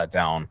just shut that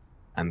down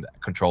and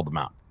controlled the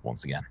map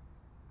once again.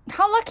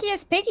 How lucky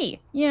is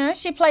Piggy? You know,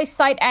 she plays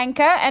site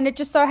anchor, and it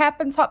just so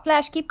happens Hot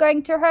Flash keep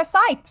going to her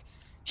site.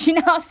 She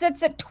now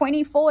sits at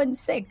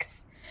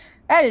 24-6.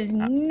 That is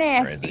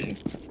nasty.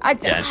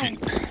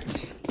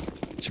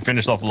 She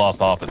finished off the last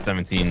half at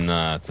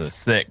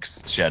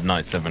 17-6. She had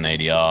 97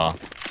 ADR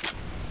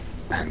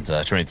and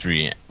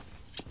 23%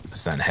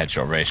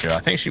 headshot ratio.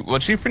 I think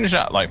she finished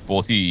at like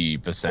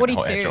 40%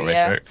 headshot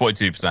ratio,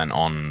 42%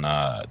 on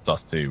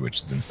Dust 2, which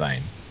is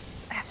insane.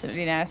 It's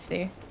absolutely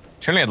nasty.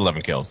 She only had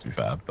 11 kills, to be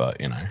fair,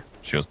 but, you know,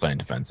 she was playing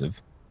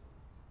defensive.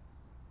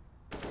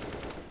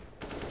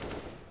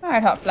 All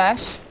right, Hot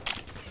Flash.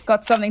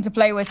 Got something to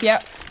play with here.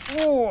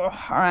 Ooh, all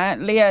right,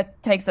 Leah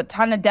takes a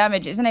ton of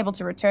damage, isn't able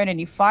to return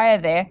any fire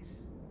there.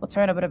 Will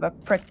turn a bit of a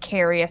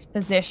precarious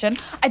position.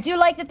 I do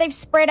like that they've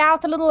spread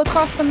out a little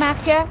across the map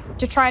here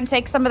to try and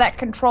take some of that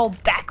control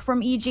back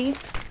from EG.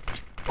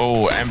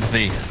 Oh,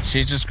 Empathy.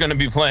 She's just going to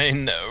be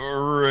playing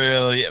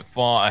really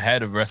far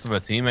ahead of the rest of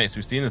her teammates.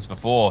 We've seen this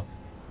before.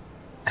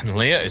 And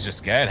Leah is just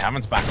scared,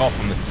 having to back off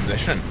from this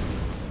position.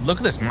 Look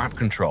at this map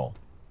control.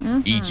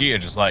 EG are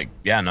just like,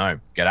 yeah, no,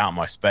 get out of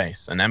my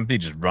space. And Empathy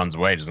just runs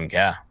away, doesn't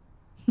care.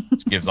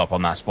 She gives up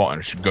on that spot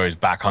and she goes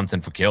back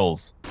hunting for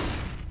kills.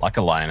 Like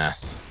a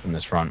lioness in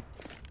this front.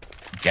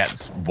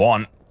 Gets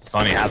one.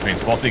 Sunny has been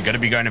spotted. Going to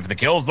be going in for the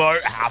kills, though.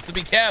 Have to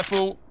be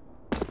careful.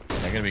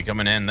 They're going to be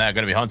coming in. They're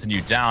going to be hunting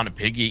you down.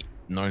 Piggy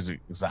knows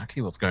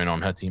exactly what's going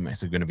on. Her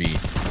teammates are going to be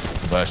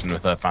conversing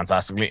with her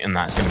fantastically, and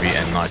that's going to be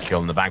a nice kill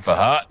in the bank for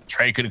her.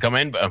 Trey could have come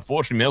in, but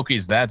unfortunately,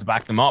 Milky's there to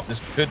back them up.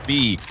 This could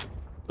be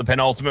the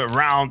penultimate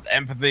round.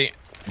 Empathy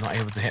not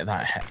able to hit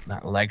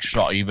that leg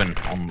shot even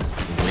on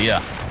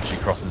Leah. She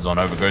crosses on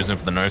over, goes in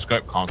for the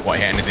no-scope. Can't quite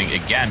hit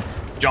anything again.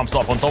 Jumps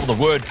up on top of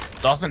the wood.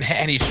 Doesn't hit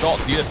any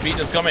shots. The USP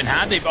does come in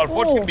handy, but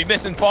unfortunately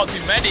missing far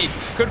too many.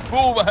 Could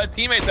fool, but her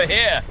teammates are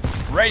here.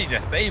 Ready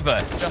to save her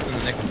just in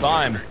the nick of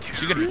time.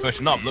 She could be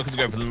pushing up, looking to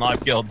go for the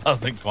knife kill.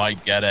 Doesn't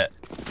quite get it.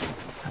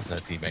 As her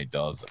teammate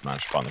does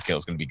manage to find the kill.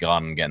 It's going to be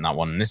Garden getting that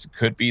one. And this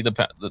could be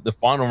the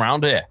final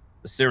round here.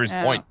 The series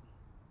point.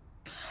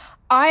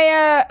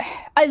 I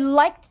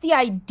liked the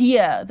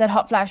idea that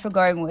Hot Flash were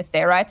going with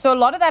there, right? So a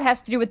lot of that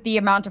has to do with the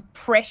amount of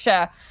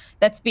pressure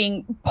that's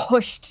being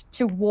pushed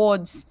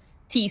towards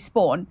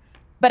T-Spawn.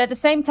 But at the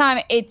same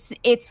time, it's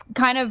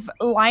kind of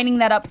lining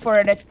that up for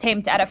an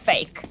attempt at a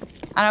fake.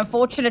 And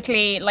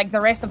unfortunately, like the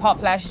rest of Hot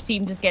Flash's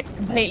team just get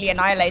completely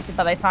annihilated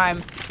by the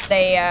time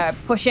they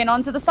push in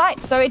onto the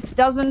site. So it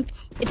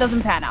doesn't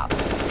pan out.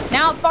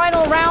 Now,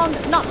 final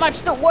round, not much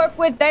to work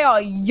with. They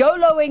are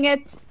YOLOing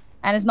it,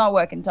 and it's not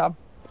working, Tom.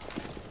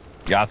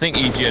 Yeah, I think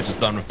EG are just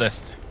done with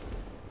this.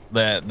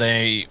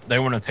 They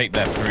want to take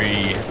their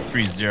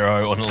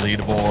 3-0 on the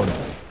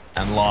leaderboard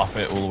and laugh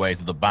it all the way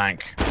to the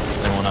bank.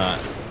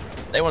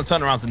 They want to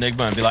turn around to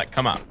Nigma and be like,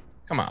 come at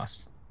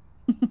us.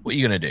 What are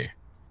you gonna do?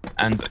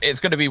 And it's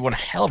going to be one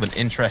hell of an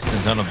interesting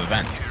turn of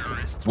events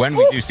when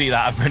we do see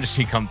that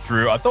eventually come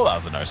through. I thought that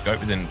was a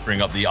no-scope. It didn't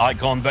bring up the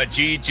icon, but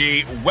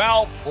GG,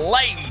 well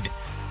played.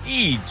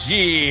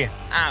 EG,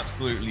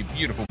 absolutely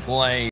beautiful play.